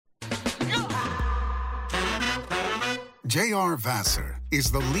J.R. Vassar is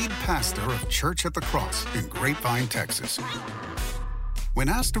the lead pastor of Church at the Cross in Grapevine, Texas. When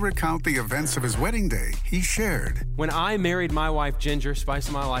asked to recount the events of his wedding day, he shared, When I married my wife, Ginger, spice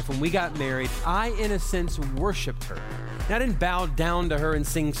of my life, when we got married, I, in a sense, worshiped her. And I didn't bow down to her and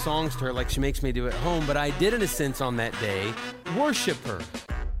sing songs to her like she makes me do at home, but I did, in a sense, on that day, worship her.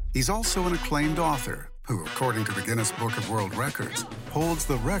 He's also an acclaimed author who, according to the Guinness Book of World Records, holds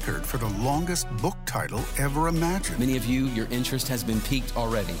the record for the longest book title ever imagined. Many of you, your interest has been piqued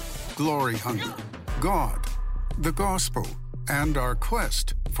already. Glory Hunger, God, the Gospel, and Our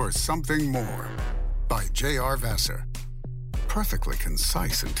Quest for Something More by J.R. Vassar. Perfectly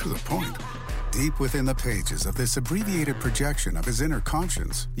concise and to the point. Deep within the pages of this abbreviated projection of his inner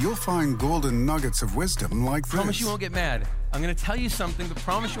conscience, you'll find golden nuggets of wisdom like this. Promise you won't get mad. I'm going to tell you something, but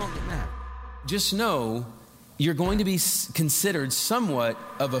promise you won't get mad. Just know you're going to be considered somewhat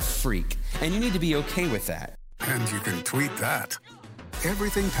of a freak, and you need to be okay with that. And you can tweet that.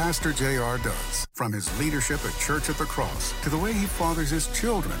 Everything Pastor JR does, from his leadership at Church at the Cross to the way he fathers his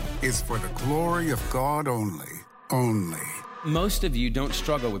children, is for the glory of God only. Only. Most of you don't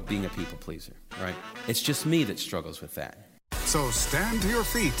struggle with being a people pleaser, right? It's just me that struggles with that. So stand to your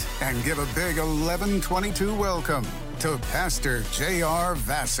feet and give a big 1122 welcome to Pastor J.R.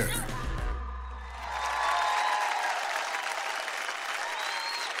 Vassar.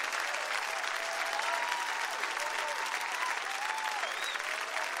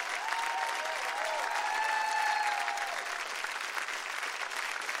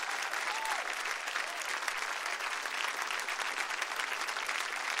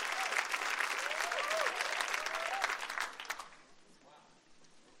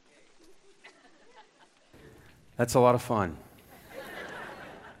 That's a lot of fun.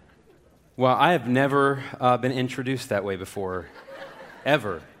 Well, I have never been introduced that way before,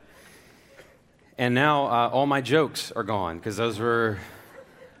 ever. And now all my jokes are gone because those were.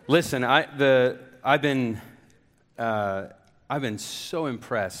 Listen, I've been so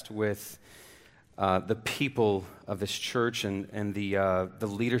impressed with the people of this church and the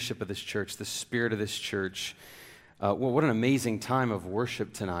leadership of this church, the spirit of this church. Well, what an amazing time of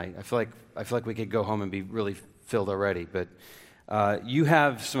worship tonight. I feel like we could go home and be really filled already, but you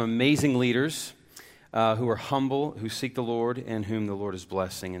have some amazing leaders who are humble, who seek the Lord, and whom the Lord is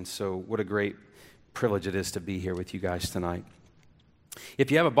blessing. And so what a great privilege it is to be here with you guys tonight. If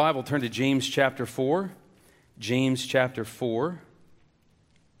you have a Bible, turn to James chapter 4. James chapter 4.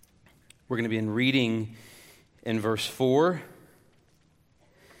 We're going to be reading in verse 4.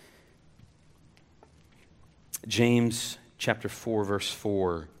 James chapter 4, verse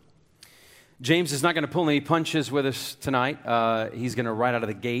 4. James is not going to pull any punches with us tonight. He's going to right out of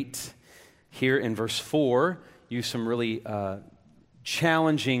the gate here in verse 4 use some really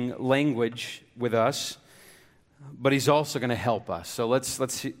challenging language with us, but he's also going to help us. So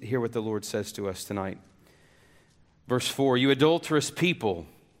let's hear what the Lord says to us tonight. Verse 4, "You adulterous people,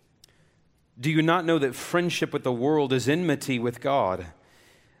 do you not know that friendship with the world is enmity with God?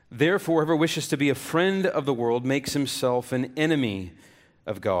 Therefore, whoever wishes to be a friend of the world makes himself an enemy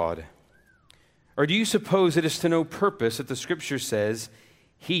of God. Or do you suppose it is to no purpose that the Scripture says,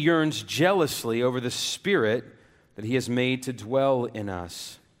 He yearns jealously over the Spirit that He has made to dwell in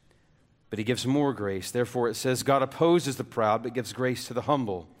us? But He gives more grace. Therefore it says, God opposes the proud, but gives grace to the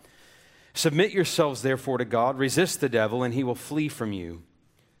humble. Submit yourselves therefore to God, resist the devil, and he will flee from you.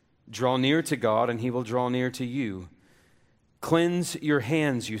 Draw near to God, and He will draw near to you. Cleanse your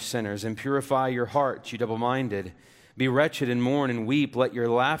hands, you sinners, and purify your hearts, you double-minded. Be wretched and mourn and weep. Let your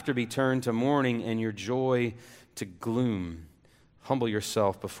laughter be turned to mourning and your joy to gloom. Humble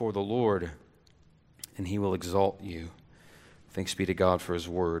yourself before the Lord, and He will exalt you. Thanks be to God for His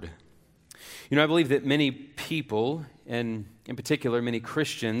word." You know, I believe that many people, and in particular many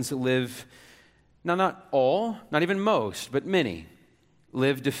Christians, live, now not all, not even most, but many,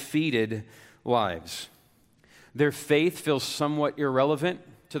 live defeated lives. Their faith feels somewhat irrelevant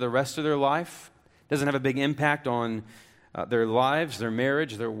to the rest of their life. Doesn't have a big impact on their lives, their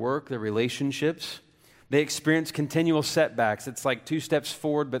marriage, their work, their relationships. They experience continual setbacks. It's like 2 steps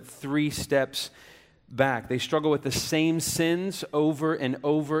forward, but 3 steps back. They struggle with the same sins over and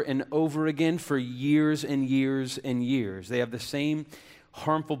over and over again for years and years and years. They have the same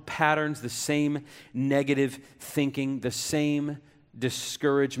harmful patterns, the same negative thinking, the same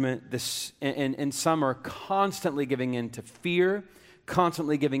discouragement, and some are constantly giving in to fear,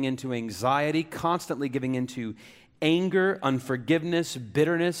 constantly giving into anxiety, constantly giving into anger, unforgiveness,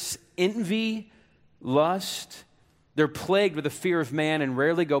 bitterness, envy, lust. They're plagued with the fear of man and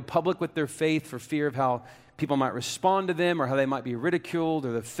rarely go public with their faith for fear of how people might respond to them or how they might be ridiculed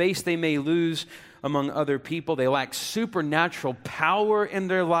or the face they may lose among other people. They lack supernatural power in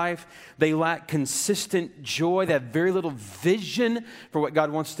their life. They lack consistent joy. They have very little vision for what God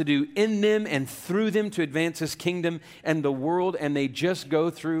wants to do in them and through them to advance His kingdom and the world. And they just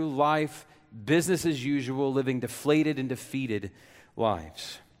go through life business as usual, living deflated and defeated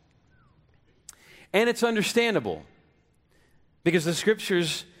lives. And it's understandable because the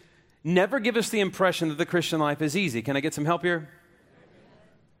Scriptures never give us the impression that the Christian life is easy. Can I get some help here?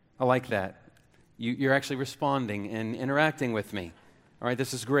 I like that. You're actually responding and interacting with me. All right,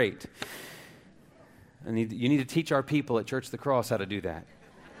 this is great. You need to teach our people at Church of the Cross how to do that.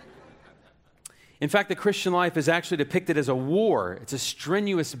 In fact, the Christian life is actually depicted as a war. It's a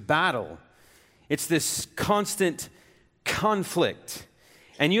strenuous battle. It's this constant conflict.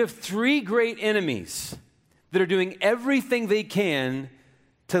 And you have three great enemies that are doing everything they can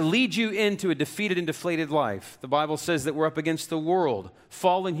to lead you into a defeated and deflated life. The Bible says that we're up against the world,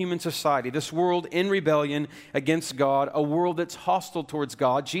 fallen human society, this world in rebellion against God, a world that's hostile towards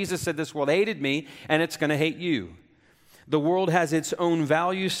God. Jesus said this world hated me, and it's going to hate you. The world has its own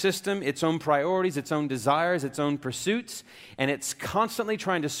value system, its own priorities, its own desires, its own pursuits, and it's constantly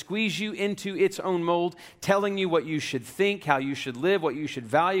trying to squeeze you into its own mold, telling you what you should think, how you should live, what you should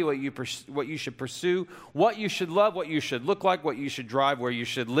value, what you should pursue, what you should love, what you should look like, what you should drive, where you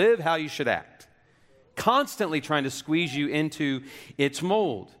should live, how you should act. Constantly trying to squeeze you into its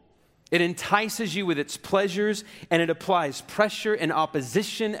mold. It entices you with its pleasures, and it applies pressure and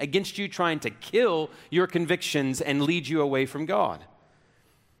opposition against you, trying to kill your convictions and lead you away from God.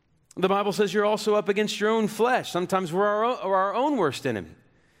 The Bible says you're also up against your own flesh. Sometimes we're our own worst enemy.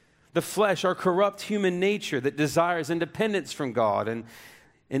 The flesh, our corrupt human nature that desires independence from God and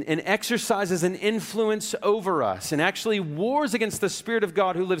exercises an influence over us and actually wars against the Spirit of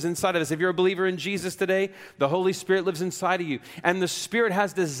God who lives inside of us. If you're a believer in Jesus today, the Holy Spirit lives inside of you. And the Spirit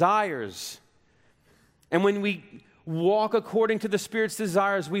has desires. And when we walk according to the Spirit's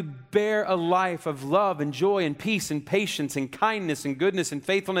desires, we bear a life of love and joy and peace and patience and kindness and goodness and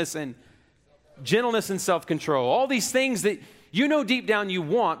faithfulness and gentleness and self-control. All these things that you know deep down you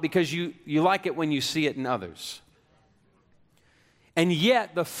want because you like it when you see it in others. And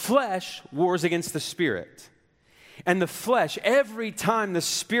yet the flesh wars against the Spirit. And the flesh, every time the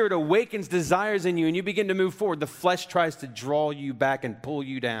Spirit awakens desires in you and you begin to move forward, the flesh tries to draw you back and pull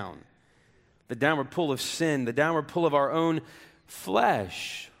you down. The downward pull of sin, the downward pull of our own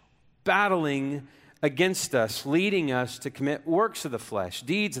flesh, battling against us, leading us to commit works of the flesh,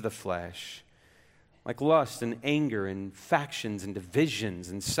 deeds of the flesh, like lust and anger and factions and divisions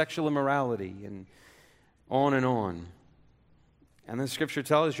and sexual immorality and on and on. And the Scripture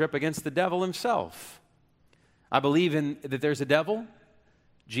tells us you're up against the devil himself. I believe that there's a devil.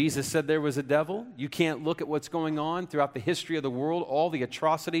 Jesus said there was a devil. You can't look at what's going on throughout the history of the world, all the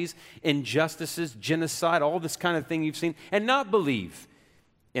atrocities, injustices, genocide, all this kind of thing you've seen, and not believe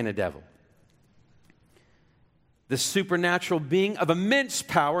in a devil. The supernatural being of immense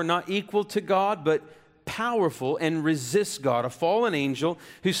power, not equal to God, but powerful and resists God, a fallen angel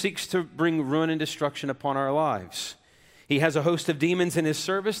who seeks to bring ruin and destruction upon our lives. He has a host of demons in his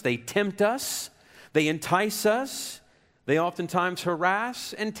service. They tempt us. They entice us. They oftentimes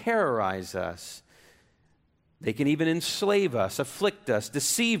harass and terrorize us. They can even enslave us, afflict us,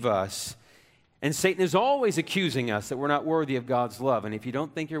 deceive us. And Satan is always accusing us that we're not worthy of God's love. And if you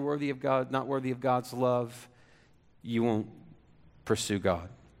don't think you're worthy of God, not worthy of God's love, you won't pursue God.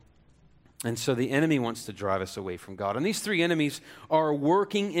 And so the enemy wants to drive us away from God. And these three enemies are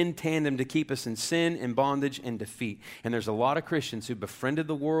working in tandem to keep us in sin and bondage and defeat. And there's a lot of Christians who've befriended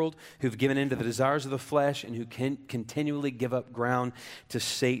the world, who've given in to the desires of the flesh, and who can continually give up ground to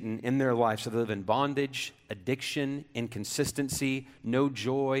Satan in their life. So they live in bondage, addiction, inconsistency, no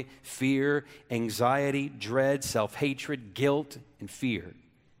joy, fear, anxiety, dread, self-hatred, guilt, and fear.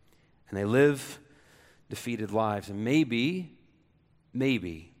 And they live defeated lives. And maybe,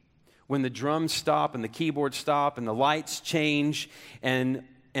 when the drums stop and the keyboards stop and the lights change and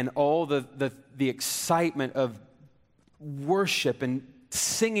all the excitement of worship and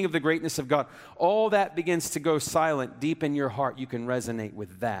singing of the greatness of God, all that begins to go silent deep in your heart, you can resonate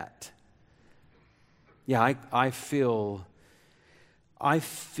with that. Yeah, I feel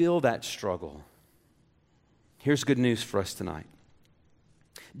that struggle. Here's good news for us tonight.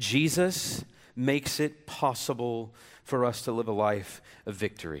 Jesus makes it possible for us to live a life of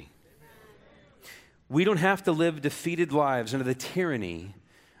victory. We don't have to live defeated lives under the tyranny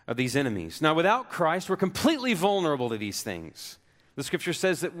of these enemies. Now, without Christ, we're completely vulnerable to these things. The Scripture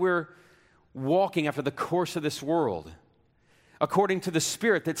says that we're walking after the course of this world, according to the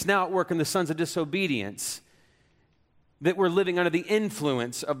spirit that's now at work in the sons of disobedience. that we're living under the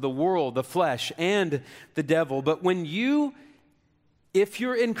influence of the world, the flesh, and the devil. But if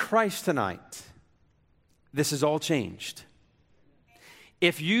you're in Christ tonight, this is all changed.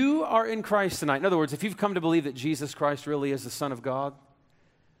 If you are in Christ tonight, in other words, if you've come to believe that Jesus Christ really is the Son of God,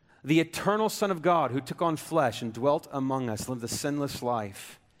 the eternal Son of God who took on flesh and dwelt among us, lived a sinless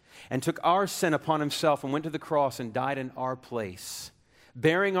life, and took our sin upon himself and went to the cross and died in our place,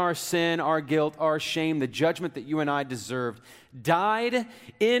 bearing our sin, our guilt, our shame, the judgment that you and I deserved, died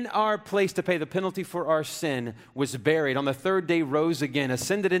in our place to pay the penalty for our sin, was buried. On the third day, rose again,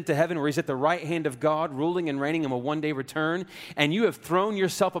 ascended into heaven, where he's at the right hand of God, ruling and reigning and will one day return. And you have thrown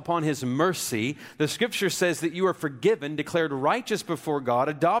yourself upon his mercy. The scripture says that you are forgiven, declared righteous before God,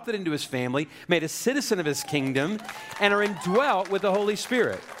 adopted into his family, made a citizen of his kingdom, and are indwelt with the Holy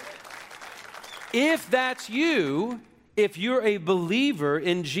Spirit. If that's you, if you're a believer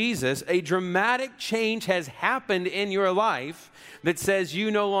in Jesus, a dramatic change has happened in your life that says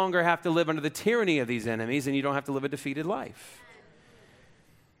you no longer have to live under the tyranny of these enemies and you don't have to live a defeated life.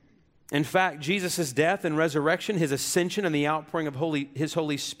 In fact, Jesus' death and resurrection, his ascension and the outpouring of his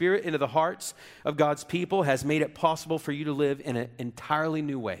Holy Spirit into the hearts of God's people has made it possible for you to live in an entirely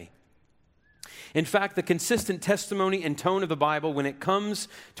new way. In fact, the consistent testimony and tone of the Bible when it comes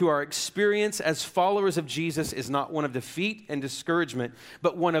to our experience as followers of Jesus is not one of defeat and discouragement,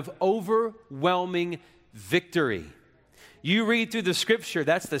 but one of overwhelming victory. You read through the scripture,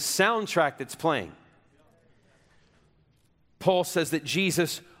 that's the soundtrack that's playing. Paul says that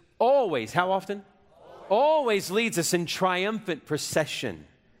Jesus always, how often? Always leads us in triumphant procession.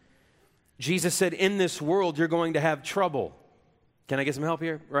 Jesus said, in this world, you're going to have trouble. Can I get some help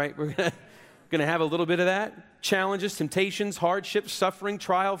here? Right? We're going to have a little bit of that. Challenges, temptations, hardships, suffering,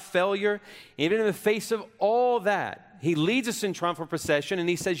 trial, failure. Even in the face of all that, he leads us in triumphal procession, and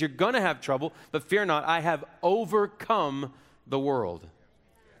he says, you're going to have trouble, but fear not, I have overcome the world.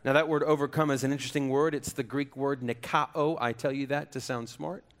 Now, that word overcome is an interesting word. It's the Greek word nikao. I tell you that to sound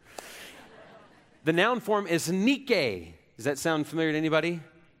smart. The noun form is Nike. Does that sound familiar to anybody?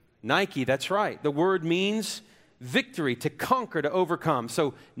 Nike, that's right. The word means victory, to conquer, to overcome.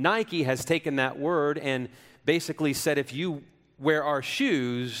 So Nike has taken that word and basically said, if you wear our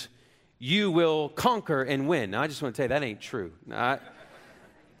shoes, you will conquer and win. Now, I just want to tell you, that ain't true.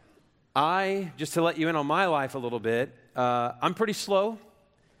 I just to let you in on my life a little bit, I'm pretty slow.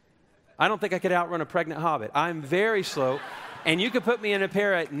 I don't think I could outrun a pregnant hobbit. I'm very slow. And you could put me in a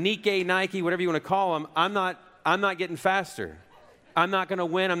pair of Nike, whatever you want to call them. I'm not getting faster. I'm not going to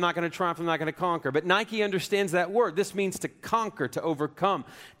win, I'm not going to triumph, I'm not going to conquer. But Nike understands that word. This means to conquer, to overcome,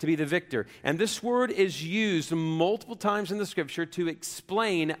 to be the victor. And this word is used multiple times in the scripture to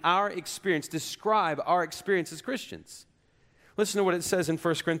explain our experience, describe our experience as Christians. Listen to what it says in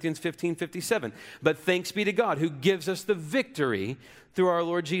 1 Corinthians 15:57. But thanks be to God who gives us the victory through our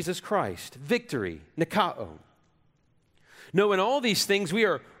Lord Jesus Christ. Victory, nikao. No, in all these things, we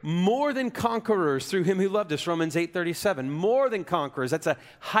are more than conquerors through him who loved us, Romans 8:37. More than conquerors. That's a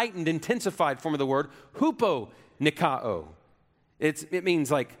heightened, intensified form of the word, hupo nikao. It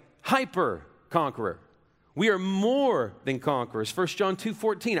means like hyper conqueror. We are more than conquerors. 1 John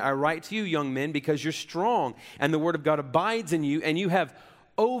 2:14, I write to you, young men, because you're strong, and the word of God abides in you, and you have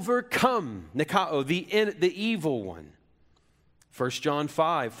overcome, nikao, the evil one. 1 John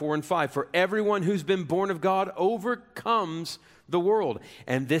 5:4 and 5, for everyone who's been born of God overcomes the world.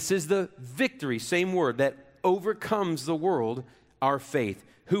 And this is the victory, same word, that overcomes the world, our faith.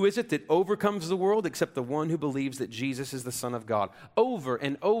 Who is it that overcomes the world except the one who believes that Jesus is the Son of God? Over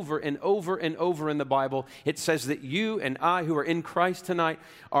and over and over and over in the Bible, it says that you and I who are in Christ tonight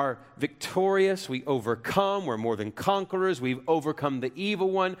are victorious. We overcome. We're more than conquerors. We've overcome the evil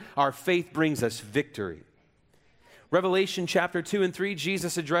one. Our faith brings us victory. Revelation chapter 2 and 3,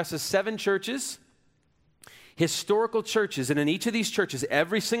 Jesus addresses 7 churches, historical churches, and in each of these churches,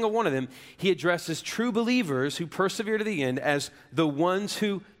 every single one of them, he addresses true believers who persevere to the end as the ones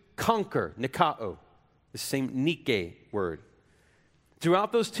who conquer, nikao, the same Nike word.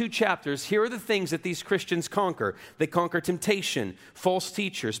 Throughout those 2 chapters, here are the things that these Christians conquer. They conquer temptation, false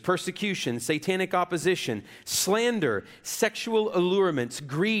teachers, persecution, satanic opposition, slander, sexual allurements,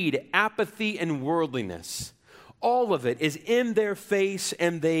 greed, apathy, and worldliness. All of it is in their face,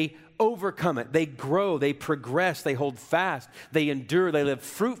 and they overcome it. They grow, they progress, they hold fast, they endure, they live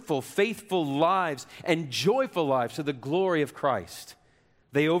fruitful, faithful lives and joyful lives to the glory of Christ.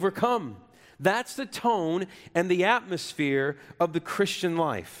 They overcome. That's the tone and the atmosphere of the Christian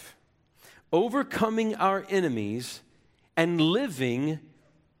life. Overcoming our enemies and living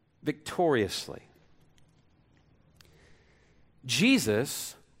victoriously.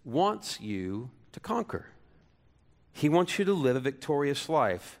 Jesus wants you to conquer. He wants you to live a victorious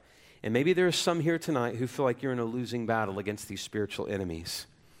life. And maybe there are some here tonight who feel like you're in a losing battle against these spiritual enemies.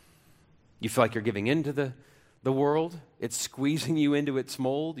 You feel like you're giving in to the world. It's squeezing you into its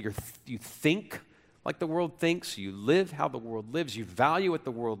mold. You think like the world thinks. You live how the world lives. You value what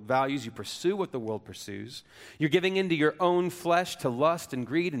the world values. You pursue what the world pursues. You're giving into your own flesh to lust and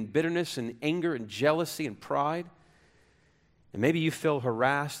greed and bitterness and anger and jealousy and pride. And maybe you feel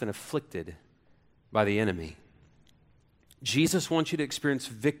harassed and afflicted by the enemy. Jesus wants you to experience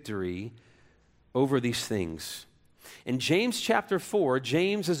victory over these things. In James chapter 4,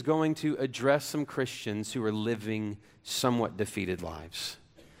 James is going to address some Christians who are living somewhat defeated lives.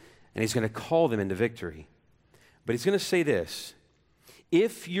 And he's going to call them into victory. But he's going to say this: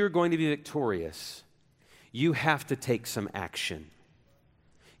 if you're going to be victorious, you have to take some action.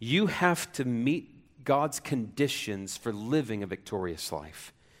 You have to meet God's conditions for living a victorious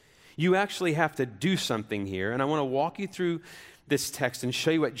life. You actually have to do something here, and I want to walk you through this text and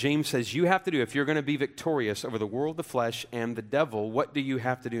show you what James says you have to do if you're going to be victorious over the world, the flesh, and the devil. What do you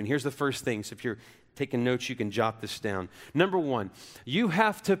have to do? And here's the first thing. So if you're taking notes, you can jot this down. Number one, you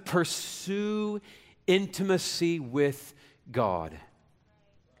have to pursue intimacy with God.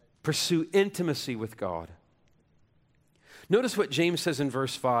 Pursue intimacy with God. Notice what James says in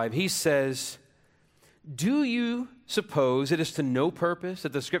verse 5. He says, do you suppose it is to no purpose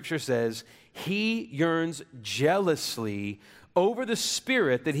that the scripture says he yearns jealously over the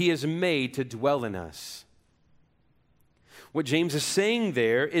Spirit that he has made to dwell in us? What James is saying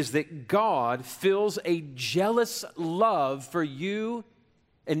there is that God feels a jealous love for you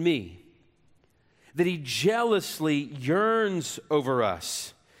and me, that he jealously yearns over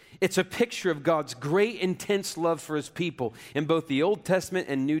us. It's a picture of God's great, intense love for his people. In both the Old Testament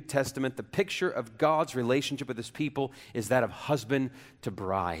and New Testament, the picture of God's relationship with his people is that of husband to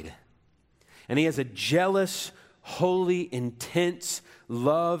bride. And he has a jealous, holy, intense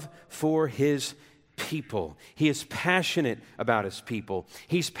love for his people. He is passionate about his people.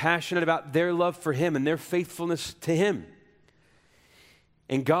 He's passionate about their love for him and their faithfulness to him.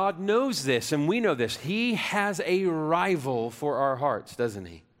 And God knows this, and we know this. He has a rival for our hearts, doesn't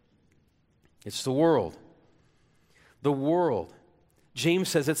he? It's the world. The world. James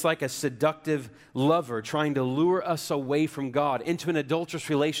says it's like a seductive lover trying to lure us away from God into an adulterous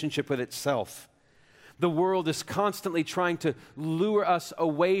relationship with itself. The world is constantly trying to lure us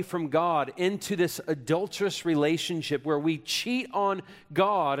away from God into this adulterous relationship where we cheat on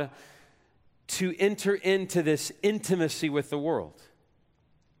God to enter into this intimacy with the world.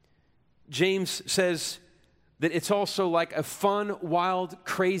 James says that it's also like a fun, wild,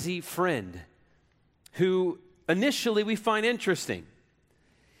 crazy friend who initially we find interesting.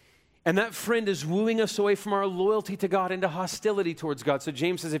 And that friend is wooing us away from our loyalty to God into hostility towards God. So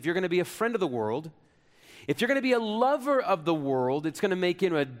James says if you're going to be a friend of the world, if you're going to be a lover of the world, it's going to make you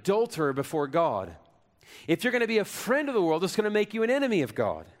an adulterer before God. If you're going to be a friend of the world, it's going to make you an enemy of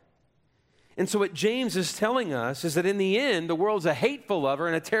God. And so what James is telling us is that in the end, the world's a hateful lover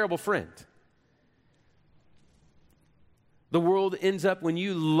and a terrible friend. The world ends up, when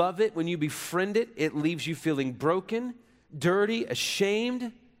you love it, when you befriend it, it leaves you feeling broken, dirty,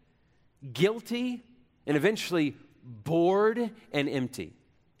 ashamed, guilty, and eventually bored and empty.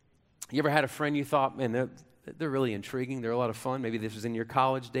 You ever had a friend you thought, man, they're really intriguing, they're a lot of fun. Maybe this was in your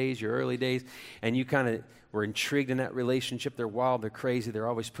college days, your early days, and you kind of were intrigued in that relationship. They're wild, they're crazy, they're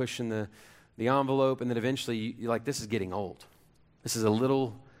always pushing the envelope, and then eventually you're like, this is getting old. This is a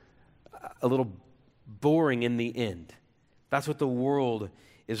little boring in the end. That's what the world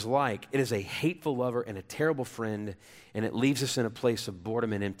is like. It is a hateful lover and a terrible friend, and it leaves us in a place of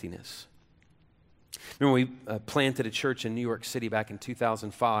boredom and emptiness. Remember, we planted a church in New York City back in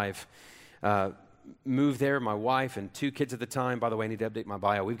 2005. Moved there, my wife and 2 kids at the time. By the way, I need to update my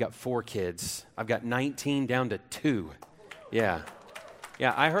bio. We've got 4 kids. I've got 19 down to 2. Yeah,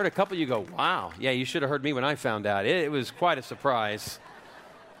 I heard a couple of you go, wow. Yeah, you should have heard me when I found out. It was quite a surprise.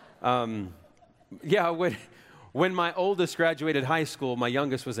 When my oldest graduated high school, my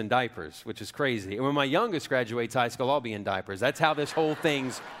youngest was in diapers, which is crazy. And when my youngest graduates high school, I'll be in diapers. That's how this whole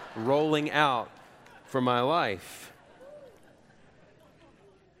thing's rolling out for my life.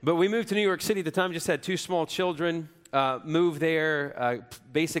 But we moved to New York City at the time, just had 2 small children, moved there,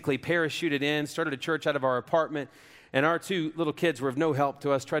 basically parachuted in, started a church out of our apartment. And our 2 little kids were of no help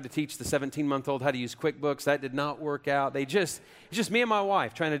to us, tried to teach the 17-month-old how to use QuickBooks. That did not work out. It's just me and my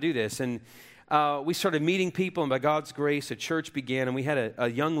wife trying to do this. And we started meeting people, and by God's grace, a church began, and we had a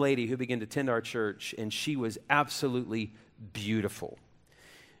young lady who began to attend our church, and she was absolutely beautiful.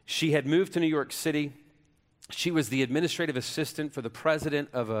 She had moved to New York City. She was the administrative assistant for the president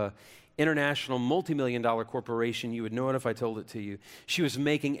of an international multi-million-dollar corporation. You would know it if I told it to you. She was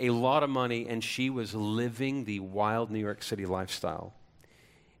making a lot of money, and she was living the wild New York City lifestyle.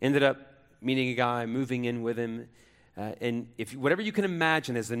 Ended up meeting a guy, moving in with him, and whatever you can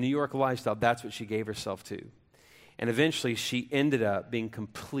imagine as the New York lifestyle, that's what she gave herself to. And eventually, she ended up being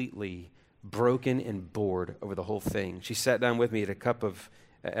completely broken and bored over the whole thing. She sat down with me at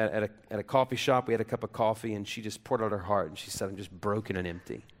a coffee shop. We had a cup of coffee, and she just poured out her heart, and she said, I'm just broken and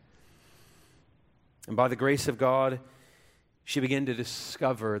empty. And by the grace of God, she began to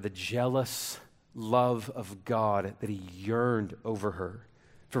discover the jealous love of God that he yearned over her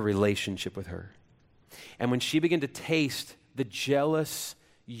for relationship with her. And when she began to taste the jealous,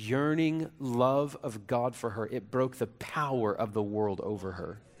 yearning love of God for her, it broke the power of the world over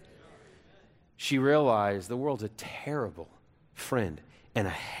her. She realized the world's a terrible friend and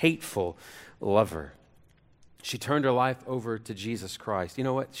a hateful lover. She turned her life over to Jesus Christ. You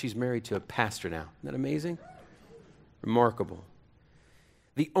know what? She's married to a pastor now. Isn't that amazing? Remarkable.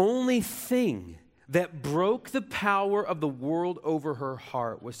 The only thing that broke the power of the world over her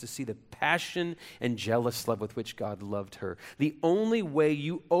heart was to see the passion and jealous love with which God loved her. The only way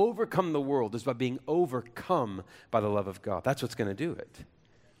you overcome the world is by being overcome by the love of God. That's what's going to do it.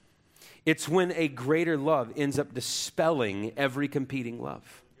 It's when a greater love ends up dispelling every competing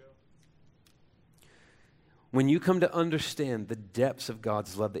love. When you come to understand the depths of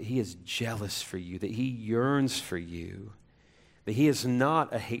God's love, that he is jealous for you, that he yearns for you, that he is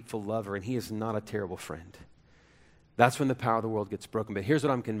not a hateful lover and he is not a terrible friend, that's when the power of the world gets broken. But here's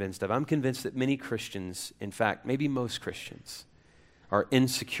what I'm convinced of. I'm convinced that many Christians, in fact, maybe most Christians, are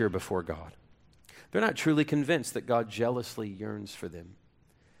insecure before God. They're not truly convinced that God jealously yearns for them.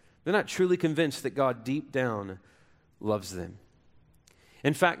 They're not truly convinced that God deep down loves them.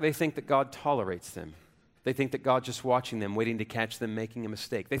 In fact, they think that God tolerates them. They think that God's just watching them, waiting to catch them making a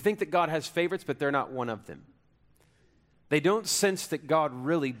mistake. They think that God has favorites, but they're not one of them. They don't sense that God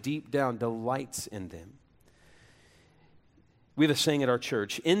really deep down delights in them. We have a saying at our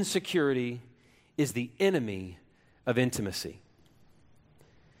church, insecurity is the enemy of intimacy.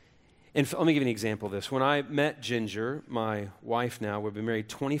 And let me give you an example of this. When I met Ginger, my wife now, we've been married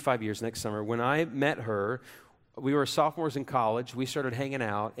 25 years next summer. When I met her, we were sophomores in college. We started hanging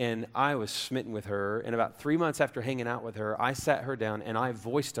out, and I was smitten with her. And about 3 months after hanging out with her, I sat her down, and I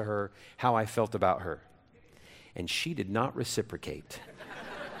voiced to her how I felt about her. And she did not reciprocate.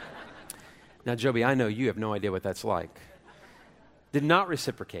 Now, Joby, I know you have no idea what that's like. Did not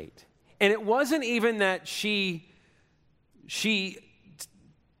reciprocate. And it wasn't even that she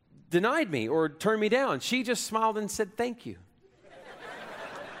denied me or turned me down. She just smiled and said, thank you.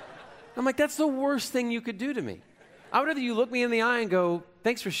 I'm like, that's the worst thing you could do to me. I would rather you look me in the eye and go,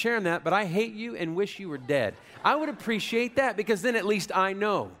 thanks for sharing that, but I hate you and wish you were dead. I would appreciate that because then at least I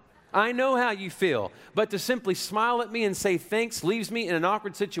know. I know how you feel. But to simply smile at me and say thanks leaves me in an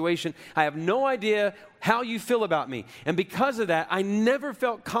awkward situation. I have no idea how you feel about me. And because of that, I never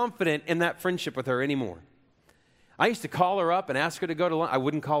felt confident in that friendship with her anymore. I used to call her up and ask her to go to lunch. I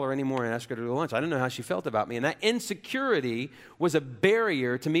wouldn't call her anymore and ask her to go to lunch. I didn't know how she felt about me. And that insecurity was a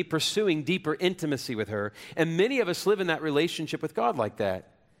barrier to me pursuing deeper intimacy with her. And many of us live in that relationship with God like that.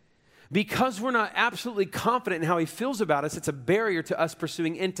 Because we're not absolutely confident in how he feels about us, it's a barrier to us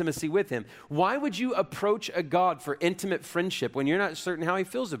pursuing intimacy with him. Why would you approach a God for intimate friendship when you're not certain how he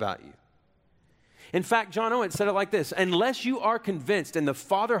feels about you? In fact, John Owen said it like this: unless you are convinced in the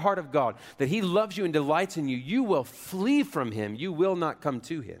Father heart of God that he loves you and delights in you, you will flee from him. You will not come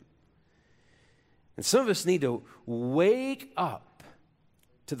to him. And some of us need to wake up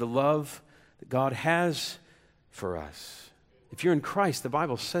to the love that God has for us. If you're in Christ, the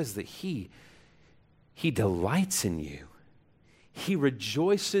Bible says that he delights in you. He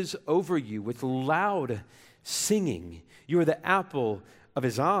rejoices over you with loud singing. You are the apple of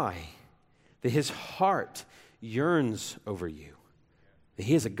his eye. That his heart yearns over you. That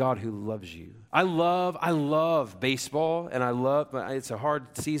he is a God who loves you. I love baseball, and it's a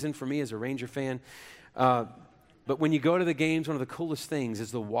hard season for me as a Ranger fan. But when you go to the games, one of the coolest things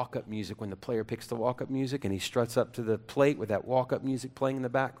is the walk-up music, when the player picks the walk-up music and he struts up to the plate with that walk-up music playing in the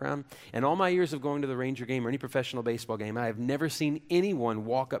background. And all my years of going to the Ranger game or any professional baseball game, I have never seen anyone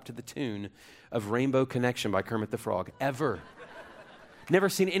walk up to the tune of Rainbow Connection by Kermit the Frog, ever. Never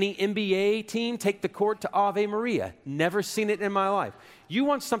seen any NBA team take the court to Ave Maria. Never seen it in my life. You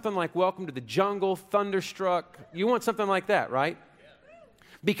want something like Welcome to the Jungle, Thunderstruck. You want something like that, right?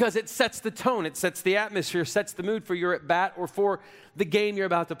 Because it sets the tone, it sets the atmosphere, sets the mood for your at-bat or for the game you're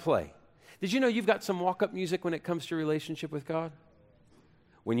about to play. Did you know you've got some walk-up music when it comes to your relationship with God?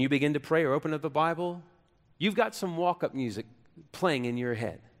 When you begin to pray or open up the Bible, you've got some walk-up music playing in your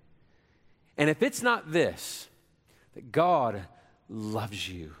head. And if it's not this, that God loves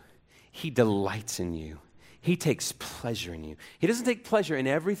you, He delights in you, He takes pleasure in you. He doesn't take pleasure in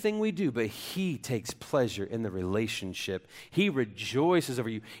everything we do, but He takes pleasure in the relationship. He rejoices over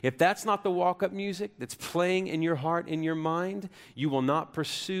you. If that's not the walk-up music that's playing in your heart, in your mind, you will not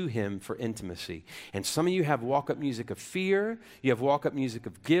pursue Him for intimacy. And some of you have walk-up music of fear. You have walk-up music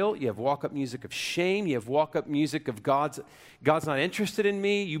of guilt. You have walk-up music of shame. You have walk-up music of God's not interested in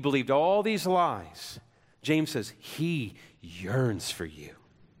me. You believed all these lies. James says, He yearns for you.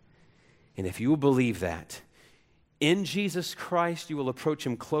 And if you will believe that, in Jesus Christ, you will approach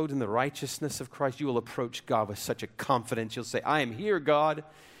Him clothed in the righteousness of Christ. You will approach God with such a confidence. You'll say, I am here, God.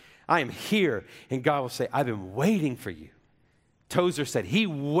 I am here. And God will say, I've been waiting for you. Tozer said, He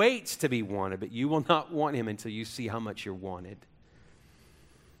waits to be wanted, but you will not want Him until you see how much you're wanted.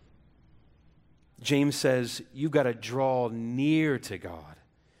 James says, you've got to draw near to God,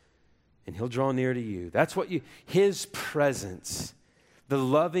 and He'll draw near to you. That's what His presence, the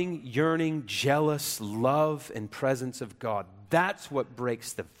loving, yearning, jealous love and presence of God. That's what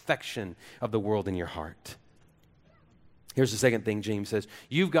breaks the affection of the world in your heart. Here's the second thing James says.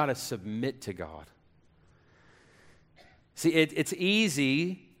 You've got to submit to God. See, it's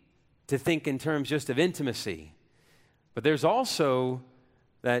easy to think in terms just of intimacy, but there's also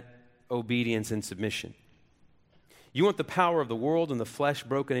that obedience and submission. You want the power of the world and the flesh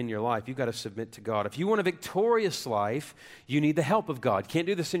broken in your life, you've got to submit to God. If you want a victorious life, you need the help of God. You can't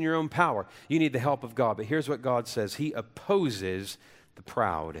do this in your own power. You need the help of God. But here's what God says. He opposes the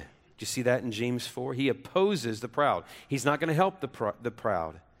proud. Do you see that in James 4? He opposes the proud. He's not going to help the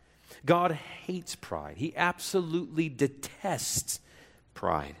proud. God hates pride. He absolutely detests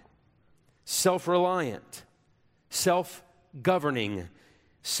pride. Self-reliant, self-governing,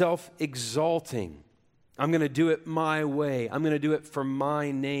 self-exalting. I'm going to do it my way. I'm going to do it for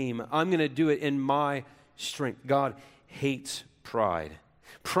my name. I'm going to do it in my strength. God hates pride.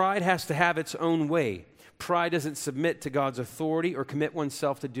 Pride has to have its own way. Pride doesn't submit to God's authority or commit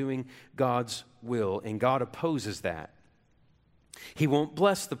oneself to doing God's will, and God opposes that. He won't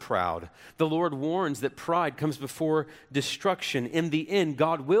bless the proud. The Lord warns that pride comes before destruction. In the end,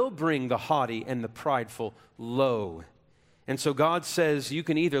 God will bring the haughty and the prideful low. And so God says, you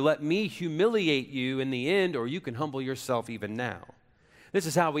can either let me humiliate you in the end, or you can humble yourself even now. This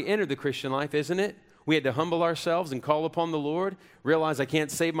is how we entered the Christian life, isn't it? We had to humble ourselves and call upon the Lord, realize I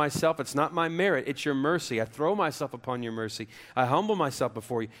can't save myself. It's not my merit. It's your mercy. I throw myself upon your mercy. I humble myself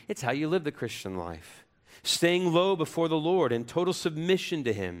before you. It's how you live the Christian life. Staying low before the Lord in total submission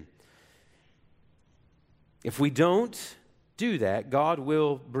to Him. If we don't do that, God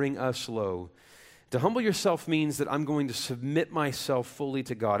will bring us low. To humble yourself means that I'm going to submit myself fully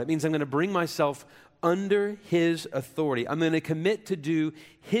to God. It means I'm going to bring myself under His authority. I'm going to commit to do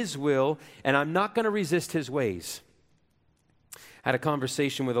His will, and I'm not going to resist His ways. I had a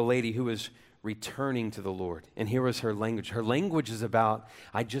conversation with a lady who was returning to the Lord, and here was her language. Her language is about,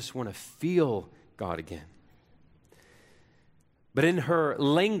 I just want to feel God again. But in her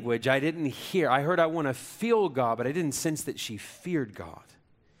language, I heard I want to feel God, but I didn't sense that she feared God.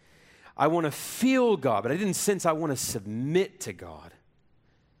 I want to feel God, but I didn't sense I want to submit to God.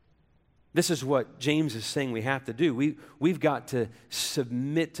 This is what James is saying we have to do. We've got to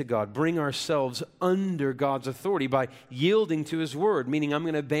submit to God, bring ourselves under God's authority by yielding to His word, meaning I'm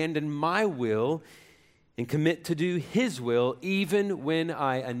going to abandon my will and commit to do His will even when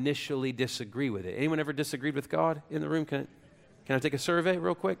I initially disagree with it. Anyone ever disagreed with God in the room? Can I take a survey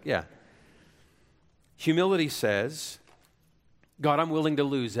real quick? Yeah. Humility says, God, I'm willing to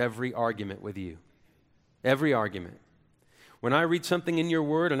lose every argument with you. Every argument. When I read something in your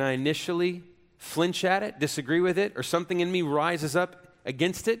word and I initially flinch at it, disagree with it, or something in me rises up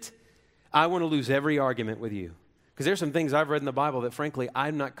against it, I want to lose every argument with you. Because there's some things I've read in the Bible that, frankly,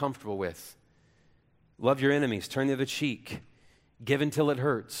 I'm not comfortable with. Love your enemies, turn the other cheek, give until it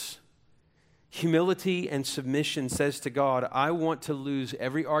hurts. Humility and submission says to God, I want to lose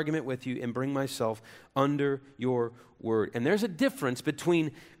every argument with you and bring myself under your word. And there's a difference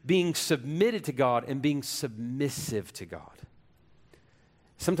between being submitted to God and being submissive to God.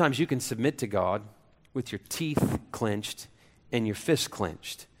 Sometimes you can submit to God with your teeth clenched and your fists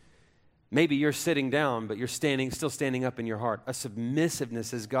clenched. Maybe you're sitting down, but you're still standing up in your heart. A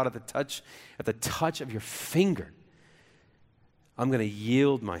submissiveness is God at the touch of your finger. I'm going to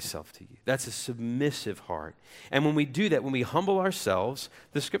yield myself to you. That's a submissive heart. And when we do that, when we humble ourselves,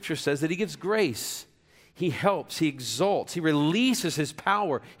 the Scripture says that He gives grace. He helps, He exalts, He releases His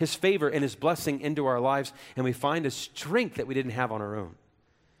power, His favor, and His blessing into our lives, and we find a strength that we didn't have on our own.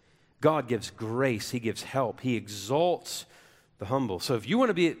 God gives grace, He gives help, He exalts the humble. So if you want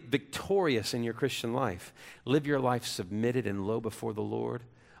to be victorious in your Christian life, live your life submitted and low before the Lord,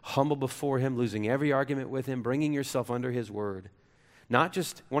 humble before him, losing every argument with him, bringing yourself under his word, not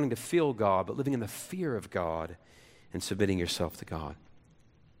just wanting to feel God, but living in the fear of God and submitting yourself to God.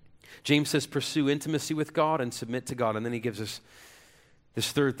 James says, pursue intimacy with God and submit to God. And then he gives us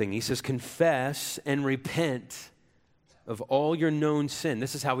this third thing. He says, confess and repent of all your known sin.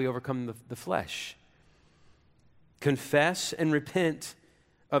 This is how we overcome the flesh. Confess and repent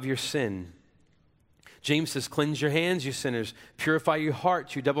of your sin. James says, cleanse your hands, you sinners. Purify your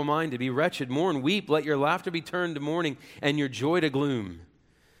hearts, you double-minded. Be wretched, mourn, weep. Let your laughter be turned to mourning and your joy to gloom.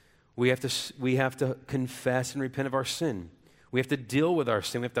 We have to confess and repent of our sin. We have to deal with our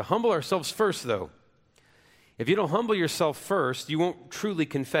sin. We have to humble ourselves first, though. If you don't humble yourself first, you won't truly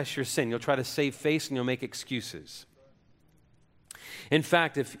confess your sin. You'll try to save face and you'll make excuses. In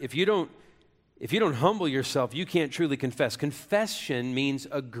fact, if you don't humble yourself, you can't truly confess. Confession means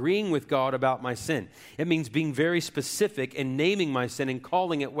agreeing with God about my sin. It means being very specific and naming my sin and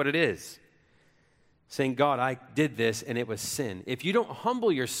calling it what it is. Saying, God, I did this and it was sin. If you don't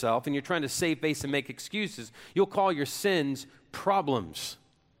humble yourself and you're trying to save face and make excuses, you'll call your sins problems.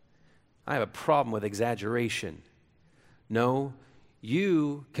 I have a problem with exaggeration. No,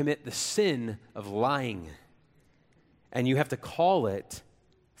 you commit the sin of lying. And you have to call it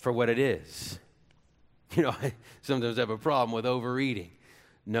for what it is. You know, I sometimes have a problem with overeating.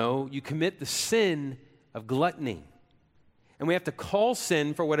 No, you commit the sin of gluttony. And we have to call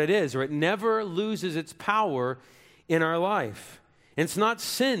sin for what it is, or it never loses its power in our life. And it's not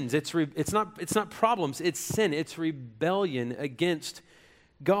sins, it's not problems, it's sin, it's rebellion against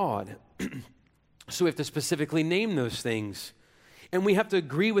God. So we have to specifically name those things. And we have to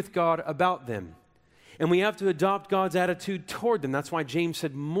agree with God about them. And we have to adopt God's attitude toward them. That's why James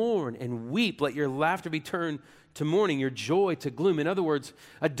said, mourn and weep. Let your laughter be turned to mourning, your joy to gloom. In other words,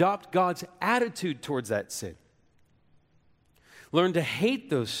 adopt God's attitude towards that sin. Learn to hate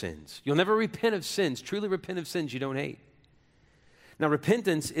those sins. You'll never repent of sins. Truly repent of sins you don't hate. Now,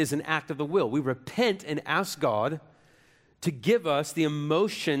 repentance is an act of the will. We repent and ask God to give us the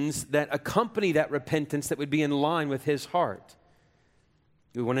emotions that accompany that repentance that would be in line with his heart.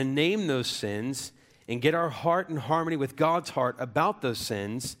 We want to name those sins and get our heart in harmony with God's heart about those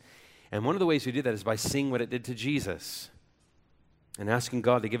sins. And one of the ways we do that is by seeing what it did to Jesus and asking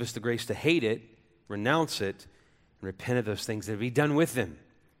God to give us the grace to hate it, renounce it, and repent of those things that be done with them.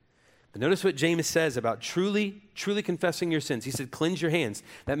 But notice what James says about truly confessing your sins. He said, cleanse your hands.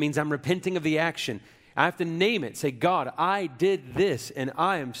 That means I'm repenting of the action. I have to name it. Say, God, I did this, and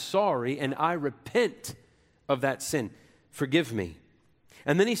I am sorry, and I repent of that sin. Forgive me.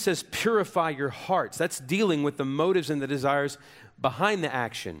 And then he says, purify your hearts. That's dealing with the motives and the desires behind the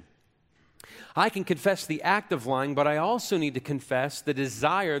action. I can confess the act of lying, but I also need to confess the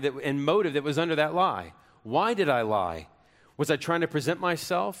desire and motive that was under that lie. Why did I lie? Was I trying to present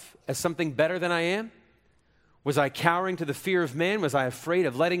myself as something better than I am? Was I cowering to the fear of man? Was I afraid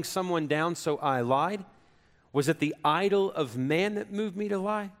of letting someone down, so I lied? Was it the idol of man that moved me to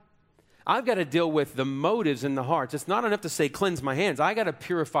lie? I've got to deal with the motives in the hearts. It's not enough to say, cleanse my hands. I got to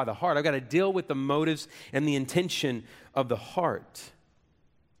purify the heart. I've got to deal with the motives and the intention of the heart.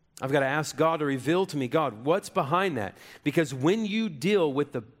 I've got to ask God to reveal to me, God, what's behind that? Because when you deal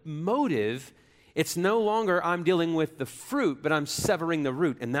with the motive, it's no longer I'm dealing with the fruit, but I'm severing the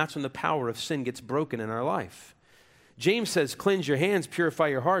root. And that's when the power of sin gets broken in our life. James says, cleanse your hands, purify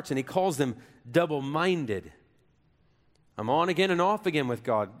your hearts, and he calls them double-minded. I'm on again and off again with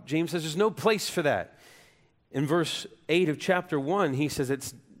God. James says there's no place for that. In verse 8 of chapter 1, he says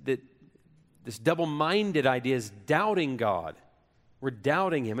it's that this double-minded idea is doubting God. We're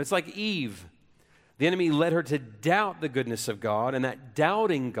doubting him. It's like Eve. The enemy led her to doubt the goodness of God, and that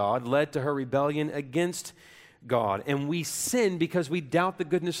doubting God led to her rebellion against God. And we sin because we doubt the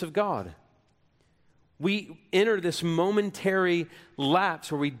goodness of God. We enter this momentary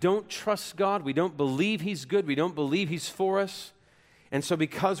lapse where we don't trust God, we don't believe he's good, we don't believe he's for us. And so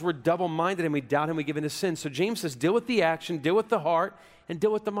because we're double-minded and we doubt him, we give into sin. So James says, deal with the action, deal with the heart, and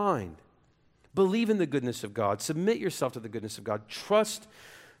deal with the mind. Believe in the goodness of God. Submit yourself to the goodness of God. Trust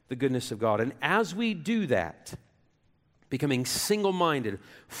the goodness of God. And as we do that, becoming single-minded,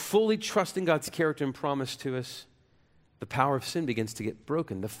 fully trusting God's character and promise to us, the power of sin begins to get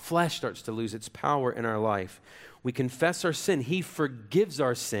broken. The flesh starts to lose its power in our life. We confess our sin. He forgives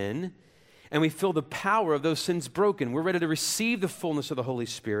our sin, and we feel the power of those sins broken. We're ready to receive the fullness of the Holy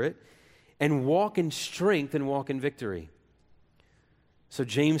Spirit and walk in strength and walk in victory. So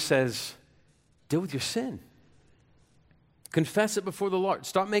James says, deal with your sin. Confess it before the Lord.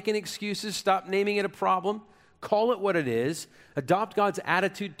 Stop making excuses. Stop naming it a problem. Call it what it is. Adopt God's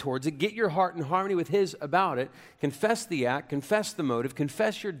attitude towards it. Get your heart in harmony with His about it. Confess the act. Confess the motive.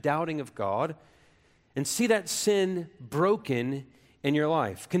 Confess your doubting of God. And see that sin broken in your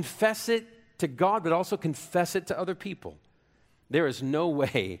life. Confess it to God, but also confess it to other people. There is no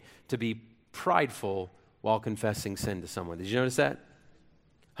way to be prideful while confessing sin to someone. Did you notice that?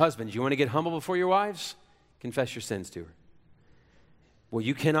 Husbands, you want to get humble before your wives? Confess your sins to her. Well,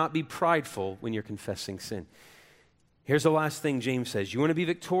 you cannot be prideful when you're confessing sin. Here's the last thing James says. You want to be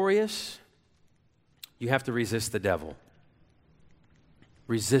victorious? You have to resist the devil.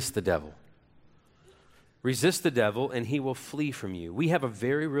 Resist the devil. Resist the devil, and he will flee from you. We have a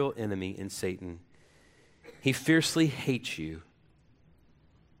very real enemy in Satan. He fiercely hates you.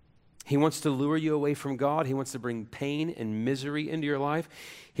 He wants to lure you away from God. He wants to bring pain and misery into your life.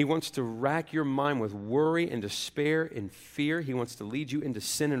 He wants to rack your mind with worry and despair and fear. He wants to lead you into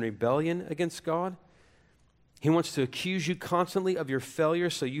sin and rebellion against God. He wants to accuse you constantly of your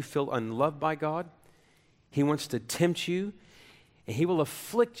failure so you feel unloved by God. He wants to tempt you, and he will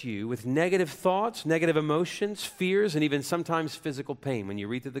afflict you with negative thoughts, negative emotions, fears, and even sometimes physical pain. When you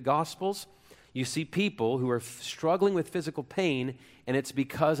read through the Gospels, you see people who are struggling with physical pain, and it's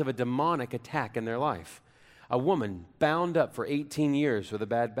because of a demonic attack in their life. A woman bound up for 18 years with a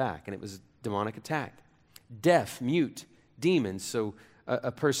bad back, and it was a demonic attack. Deaf, mute, demons. So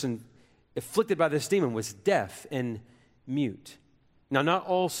a person afflicted by this demon was deaf and mute. Now, not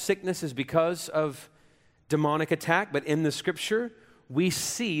all sickness is because of demonic attack, but in the Scripture, we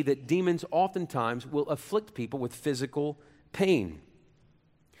see that demons oftentimes will afflict people with physical pain.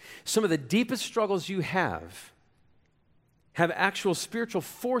 Some of the deepest struggles you have actual spiritual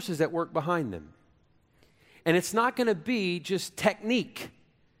forces at work behind them. And it's not going to be just technique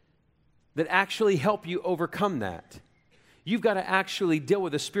that actually help you overcome that. You've got to actually deal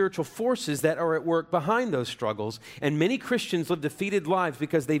with the spiritual forces that are at work behind those struggles. And many Christians live defeated lives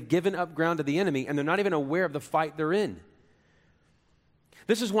because they've given up ground to the enemy and they're not even aware of the fight they're in.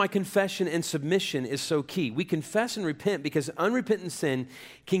 This is why confession and submission is so key. We confess and repent because unrepentant sin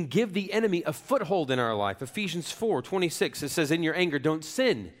can give the enemy a foothold in our life. Ephesians 4:26, it says, in your anger, don't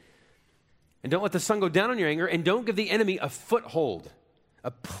sin. And don't let the sun go down on your anger, and don't give the enemy a foothold,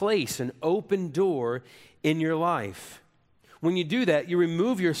 a place, an open door in your life. When you do that, you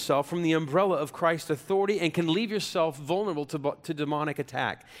remove yourself from the umbrella of Christ's authority and can leave yourself vulnerable to demonic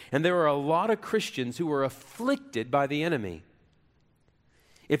attack. And there are a lot of Christians who are afflicted by the enemy.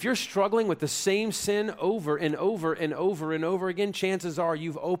 If you're struggling with the same sin over and over and over and over again, chances are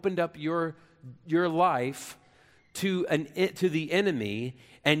you've opened up your life to the enemy,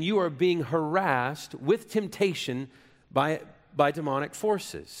 and you are being harassed with temptation by demonic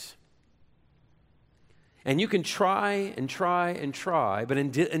forces. And you can try and try and try, but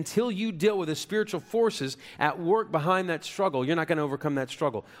until you deal with the spiritual forces at work behind that struggle, you're not going to overcome that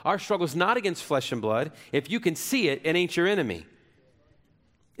struggle. Our struggle is not against flesh and blood. If you can see it, it ain't your enemy.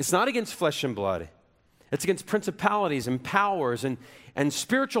 It's not against flesh and blood. It's against principalities and powers and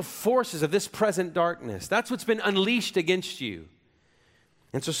spiritual forces of this present darkness. That's what's been unleashed against you.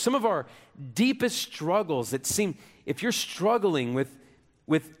 And so some of our deepest struggles that seem, if you're struggling with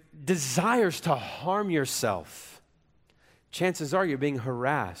desires to harm yourself, chances are you're being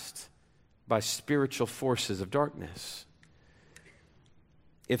harassed by spiritual forces of darkness.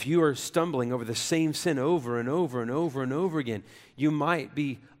 If you are stumbling over the same sin over and over and over and over again, you might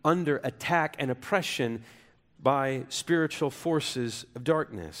be under attack and oppression by spiritual forces of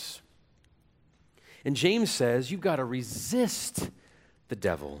darkness. And James says you've got to resist the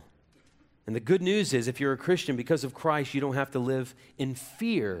devil. And the good news is, if you're a Christian, because of Christ, you don't have to live in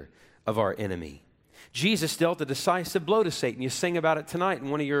fear of our enemy. Jesus dealt a decisive blow to Satan. You sang about it tonight in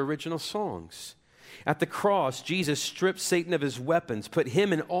one of your original songs. At the cross, Jesus stripped Satan of his weapons, put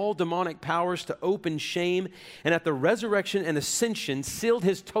him and all demonic powers to open shame, and at the resurrection and ascension, sealed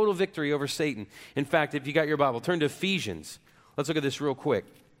his total victory over Satan. In fact, if you got your Bible, turn to Ephesians. Let's look at this real quick.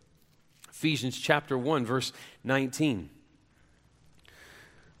 Ephesians chapter 1, verse 19.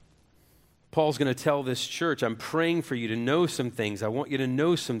 Paul's going to tell this church, I'm praying for you to know some things. I want you to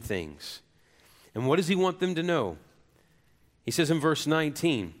know some things. And what does he want them to know? He says in verse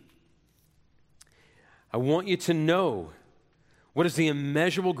 19, I want you to know what is the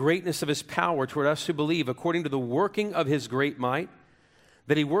immeasurable greatness of his power toward us who believe, according to the working of his great might,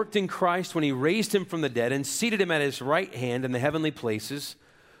 that he worked in Christ when he raised him from the dead and seated him at his right hand in the heavenly places,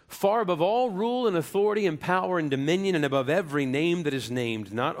 far above all rule and authority and power and dominion and above every name that is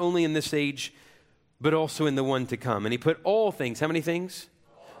named, not only in this age, but also in the one to come. And he put all things, how many things?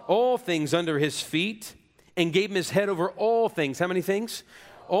 All things under his feet, and gave him his head over all things. How many things?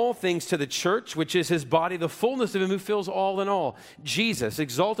 all things to the church, which is his body, the fullness of him who fills all in all. Jesus,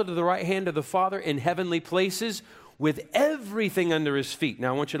 exalted to the right hand of the Father in heavenly places, with everything under his feet.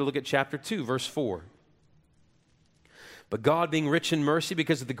 Now I want you to look at chapter 2, verse 4. But God, being rich in mercy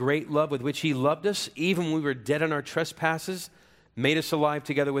because of the great love with which he loved us, even when we were dead in our trespasses, made us alive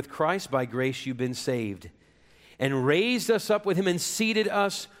together with Christ. By grace you've been saved. And raised us up with him and seated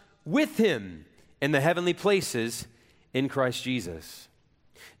us with him in the heavenly places in Christ Jesus.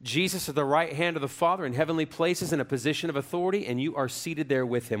 Jesus at the right hand of the Father in heavenly places in a position of authority, and you are seated there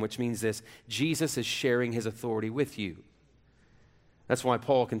with him, which means this: Jesus is sharing his authority with you. That's why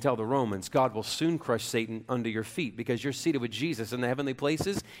Paul can tell the Romans, God will soon crush Satan under your feet, because you're seated with Jesus in the heavenly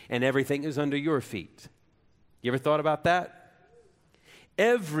places and everything is under your feet. You ever thought about that?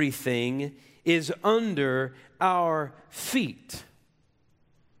 Everything is under our feet.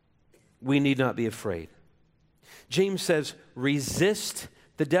 We need not be afraid. James says, resist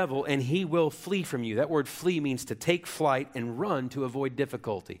the devil and he will flee from you. That word flee means to take flight and run to avoid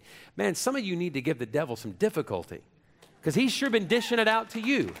difficulty. Man, some of you need to give the devil some difficulty, because he's sure been dishing it out to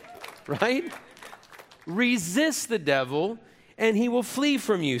you, right? Resist the devil and he will flee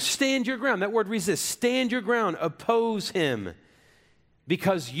from you. Stand your ground. That word resist. Stand your ground. Oppose him,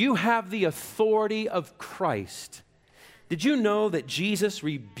 because you have the authority of Christ. Did you know that Jesus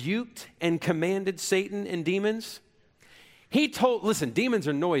rebuked and commanded Satan and demons? He told, listen, demons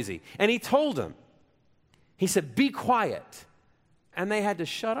are noisy. And he told them, he said, be quiet. And they had to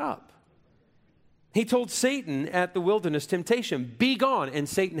shut up. He told Satan at the wilderness temptation, be gone, and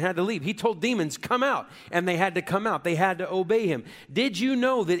Satan had to leave. He told demons, come out, and they had to come out. They had to obey him. Did you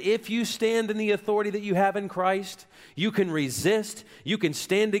know that if you stand in the authority that you have in Christ, you can resist, you can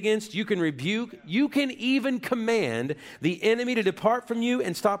stand against, you can rebuke, you can even command the enemy to depart from you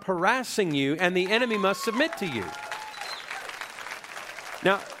and stop harassing you, and the enemy must submit to you.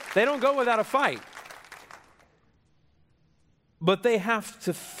 Now, they don't go without a fight, but they have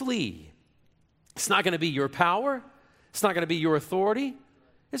to flee. It's not going to be your power. It's not going to be your authority.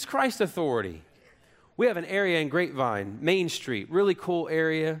 It's Christ's authority. We have an area in Grapevine, Main Street, really cool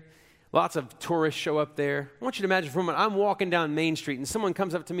area. Lots of tourists show up there. I want you to imagine for a moment, I'm walking down Main Street and someone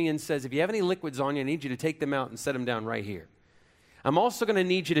comes up to me and says, if you have any liquids on you, I need you to take them out and set them down right here. I'm also going to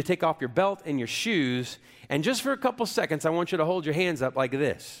need you to take off your belt and your shoes, and just for a couple seconds, I want you to hold your hands up like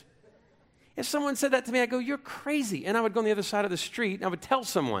this. If someone said that to me, I'd go, you're crazy. And I would go on the other side of the street, and I would tell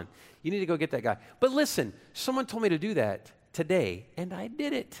someone, you need to go get that guy. But listen, someone told me to do that today, and I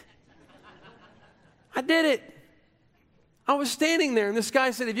did it. I did it. I was standing there, and this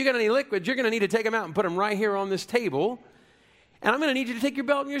guy said, if you got any liquids, you're going to need to take them out and put them right here on this table, and I'm going to need you to take your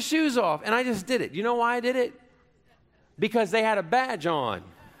belt and your shoes off. And I just did it. You know why I did it? Because they had a badge on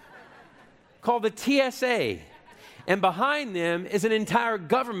called the TSA. And behind them is an entire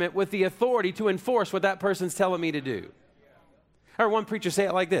government with the authority to enforce what that person's telling me to do. I heard one preacher say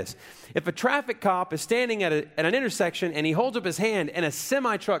it like this. If a traffic cop is standing at an intersection and he holds up his hand and a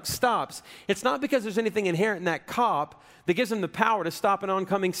semi-truck stops, it's not because there's anything inherent in that cop that gives him the power to stop an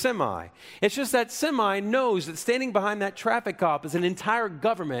oncoming semi. It's just that semi knows that standing behind that traffic cop is an entire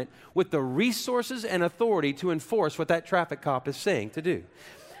government with the resources and authority to enforce what that traffic cop is saying to do.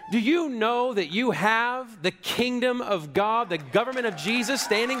 Do you know that you have the kingdom of God, the government of Jesus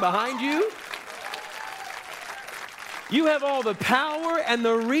standing behind you? You have all the power and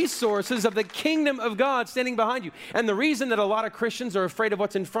the resources of the kingdom of God standing behind you. And the reason that a lot of Christians are afraid of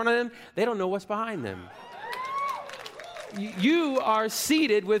what's in front of them, they don't know what's behind them. You are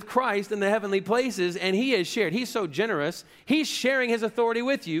seated with Christ in the heavenly places, and he has shared. He's so generous. He's sharing his authority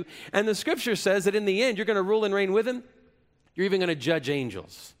with you. And the scripture says that in the end, you're going to rule and reign with him. You're even going to judge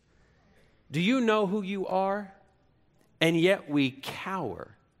angels. Do you know who you are? And yet we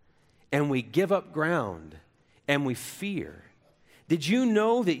cower and we give up ground and we fear. Did you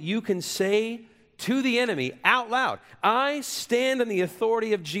know that you can say to the enemy out loud, I stand in the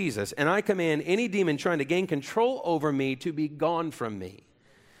authority of Jesus and I command any demon trying to gain control over me to be gone from me?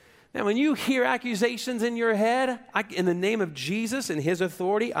 Now, when you hear accusations in your head, in the name of Jesus and his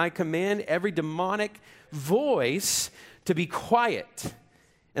authority, I command every demonic voice to be quiet.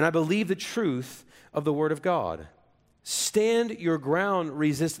 And I believe the truth of the Word of God. Stand your ground,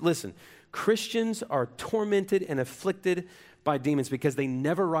 resist. Listen, Christians are tormented and afflicted by demons because they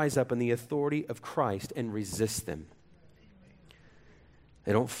never rise up in the authority of Christ and resist them.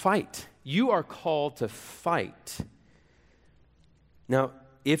 They don't fight. You are called to fight. Now,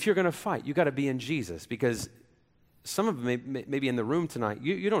 if you're going to fight, you got to be in Jesus, because some of them may be in the room tonight.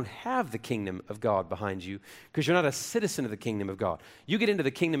 You don't have the kingdom of God behind you because you're not a citizen of the kingdom of God. You get into the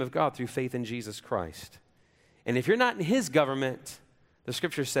kingdom of God through faith in Jesus Christ. And if you're not in his government, The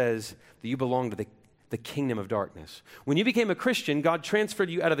scripture says that you belong to the kingdom of darkness. When you became a Christian, God transferred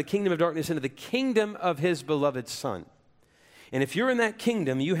you out of the kingdom of darkness into the kingdom of his beloved Son. And if you're in that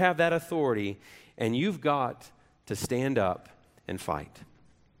kingdom, you have that authority, and you've got to stand up and fight.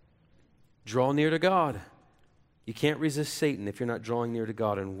 Draw near to God. You can't resist Satan if you're not drawing near to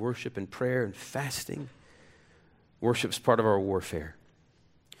God in worship and prayer and fasting. Worship's part of our warfare.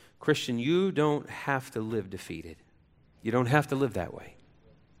 Christian, you don't have to live defeated. You don't have to live that way.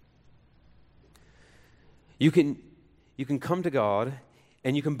 You can come to God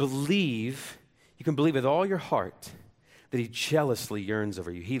and you can believe with all your heart that he jealously yearns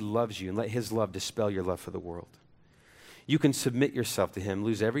over you. He loves you, and let his love dispel your love for the world. You can submit yourself to him,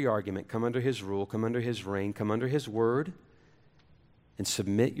 lose every argument, come under his rule, come under his reign, come under his word, and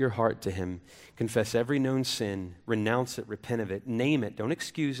submit your heart to him. Confess every known sin, renounce it, repent of it, name it. Don't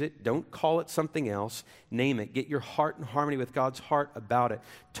excuse it. Don't call it something else. Name it. Get your heart in harmony with God's heart about it.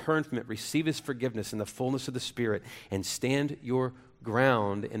 Turn from it. Receive his forgiveness in the fullness of the Spirit, and stand your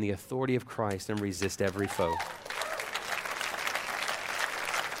ground in the authority of Christ and resist every foe.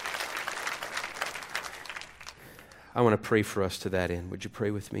 I want to pray for us to that end. Would you pray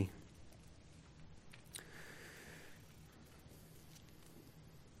with me?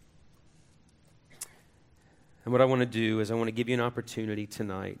 And what I want to do is I want to give you an opportunity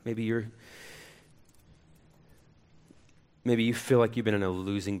tonight. Maybe you feel like you've been in a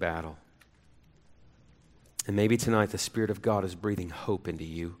losing battle. And maybe tonight the Spirit of God is breathing hope into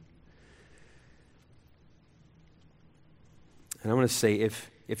you. And I want to say,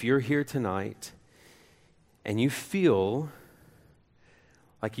 if you're here tonight and you feel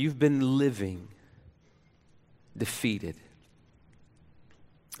like you've been living defeated,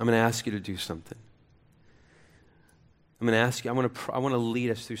 I'm going to ask you to do something. I'm going to ask you, I want to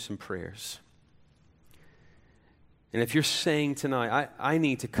lead us through some prayers. And if you're saying tonight, I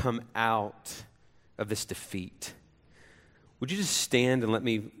need to come out of this defeat, would you just stand and let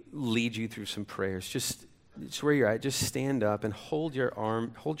me lead you through some prayers? Just where you're at, just stand up and hold your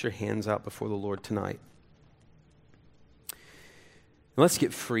hands out before the Lord tonight. And let's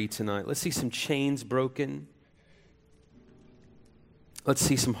get free tonight. Let's see some chains broken. Let's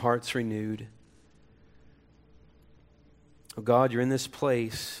see some hearts renewed. Oh God, you're in this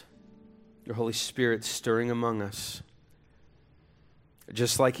place. Your Holy Spirit's stirring among us.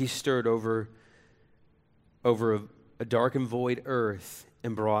 Just like he stirred over a dark and void earth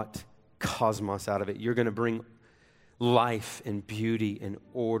and brought cosmos out of it. You're going to bring life and beauty and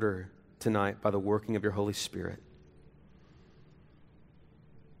order tonight by the working of your Holy Spirit.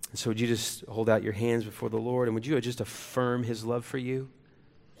 And so would you just hold out your hands before the Lord, and would you just affirm his love for you?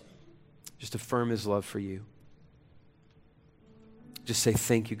 Just affirm his love for you. Just say,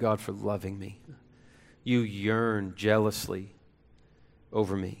 thank you, God, for loving me. You yearn jealously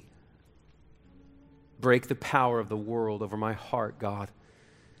over me. Break the power of the world over my heart, God.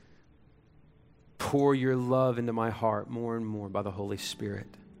 Pour your love into my heart more and more by the Holy Spirit.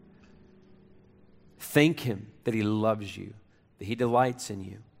 Thank him that he loves you, that he delights in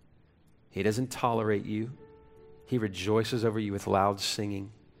you. He doesn't tolerate you. He rejoices over you with loud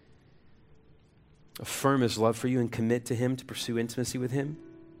singing. Affirm his love for you and commit to him to pursue intimacy with him.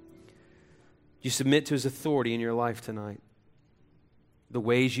 You submit to his authority in your life tonight. The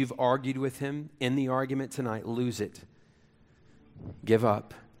ways you've argued with him in the argument tonight, lose it. Give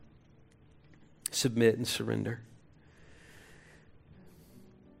up. Submit and surrender.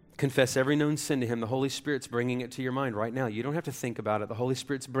 Confess every known sin to him. The Holy Spirit's bringing it to your mind right now. You don't have to think about it. The Holy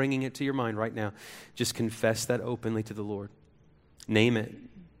Spirit's bringing it to your mind right now. Just confess that openly to the Lord. Name it.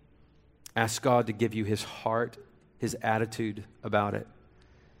 Ask God to give you his heart, his attitude about it.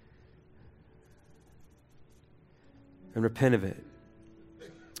 And repent of it.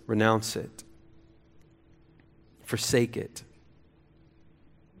 Renounce it. Forsake it.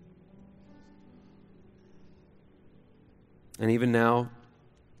 And even now,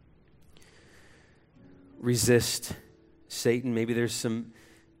 resist Satan. Maybe there's some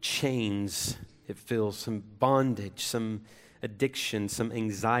chains it feels, some bondage, some addiction, some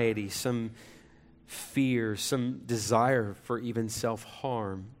anxiety, some fear, some desire for even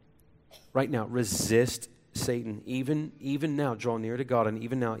self-harm. Right now, resist Satan. Even now, draw near to God, and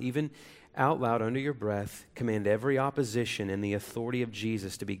even now, even out loud under your breath, command every opposition in the authority of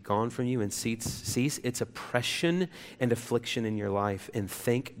Jesus to be gone from you and cease its oppression and affliction in your life, and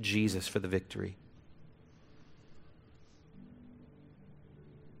thank Jesus for the victory.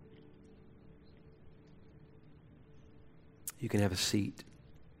 You can have a seat.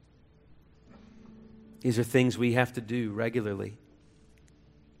 These are things we have to do regularly.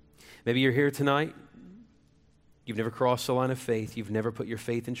 Maybe you're here tonight. You've never crossed the line of faith. You've never put your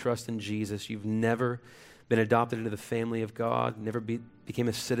faith and trust in Jesus. You've never been adopted into the family of God, never became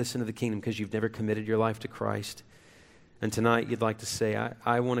a citizen of the kingdom because you've never committed your life to Christ. And tonight you'd like to say,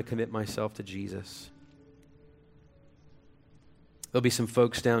 I want to commit myself to Jesus. There'll be some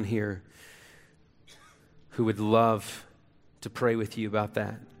folks down here who would love to pray with you about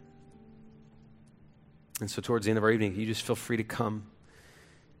that. And so towards the end of our evening, you just feel free to come.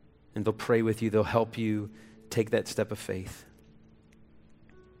 And they'll pray with you. They'll help you take that step of faith.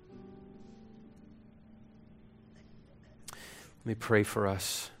 Let me pray for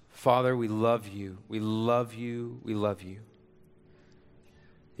us. Father, we love you. We love you. We love you.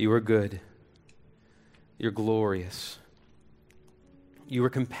 You are good. You're glorious. You are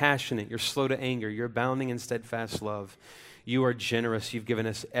compassionate. You're slow to anger. You're abounding in steadfast love. You are generous. You've given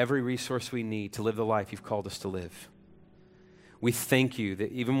us every resource we need to live the life you've called us to live. We thank you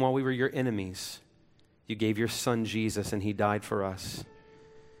that even while we were your enemies, you gave your son Jesus and he died for us.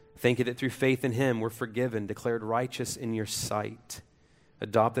 Thank you that through faith in him, we're forgiven, declared righteous in your sight,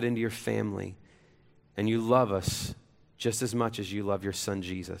 adopted into your family, and you love us just as much as you love your son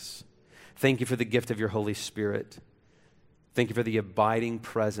Jesus. Thank you for the gift of your Holy Spirit. Thank you for the abiding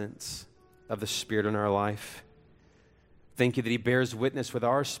presence of the Spirit in our life. Thank you that he bears witness with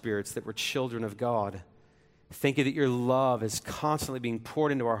our spirits that we're children of God. Thank you that your love is constantly being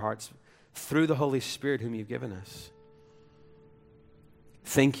poured into our hearts through the Holy Spirit whom you've given us.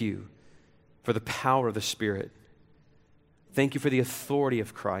 Thank you for the power of the Spirit. Thank you for the authority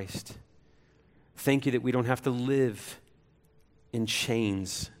of Christ. Thank you that we don't have to live in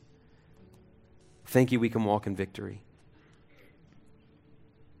chains. Thank you we can walk in victory.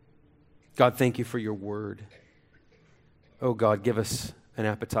 God, thank you for your word. Oh God, give us an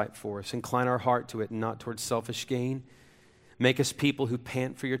appetite for us. Incline our heart to it and not towards selfish gain. Make us people who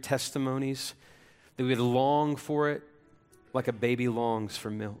pant for your testimonies, that we would long for it like a baby longs for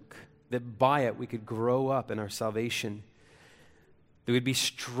milk, that by it we could grow up in our salvation, that we'd be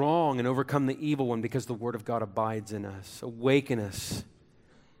strong and overcome the evil one because the word of God abides in us. Awaken us.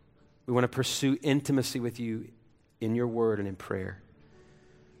 We want to pursue intimacy with you in your word and in prayer.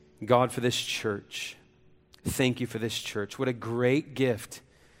 God, for this church, thank you for this church. What a great gift.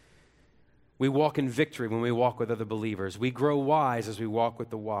 We walk in victory when we walk with other believers. We grow wise as we walk with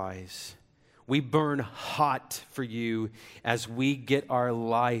the wise. We burn hot for you as we get our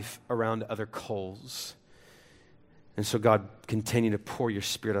life around other coals. And so, God, continue to pour your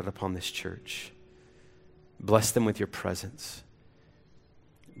Spirit out upon this church. Bless them with your presence.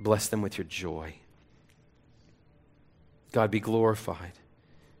 Bless them with your joy. God, be glorified.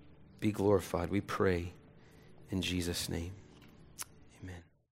 Be glorified, we pray in Jesus' name.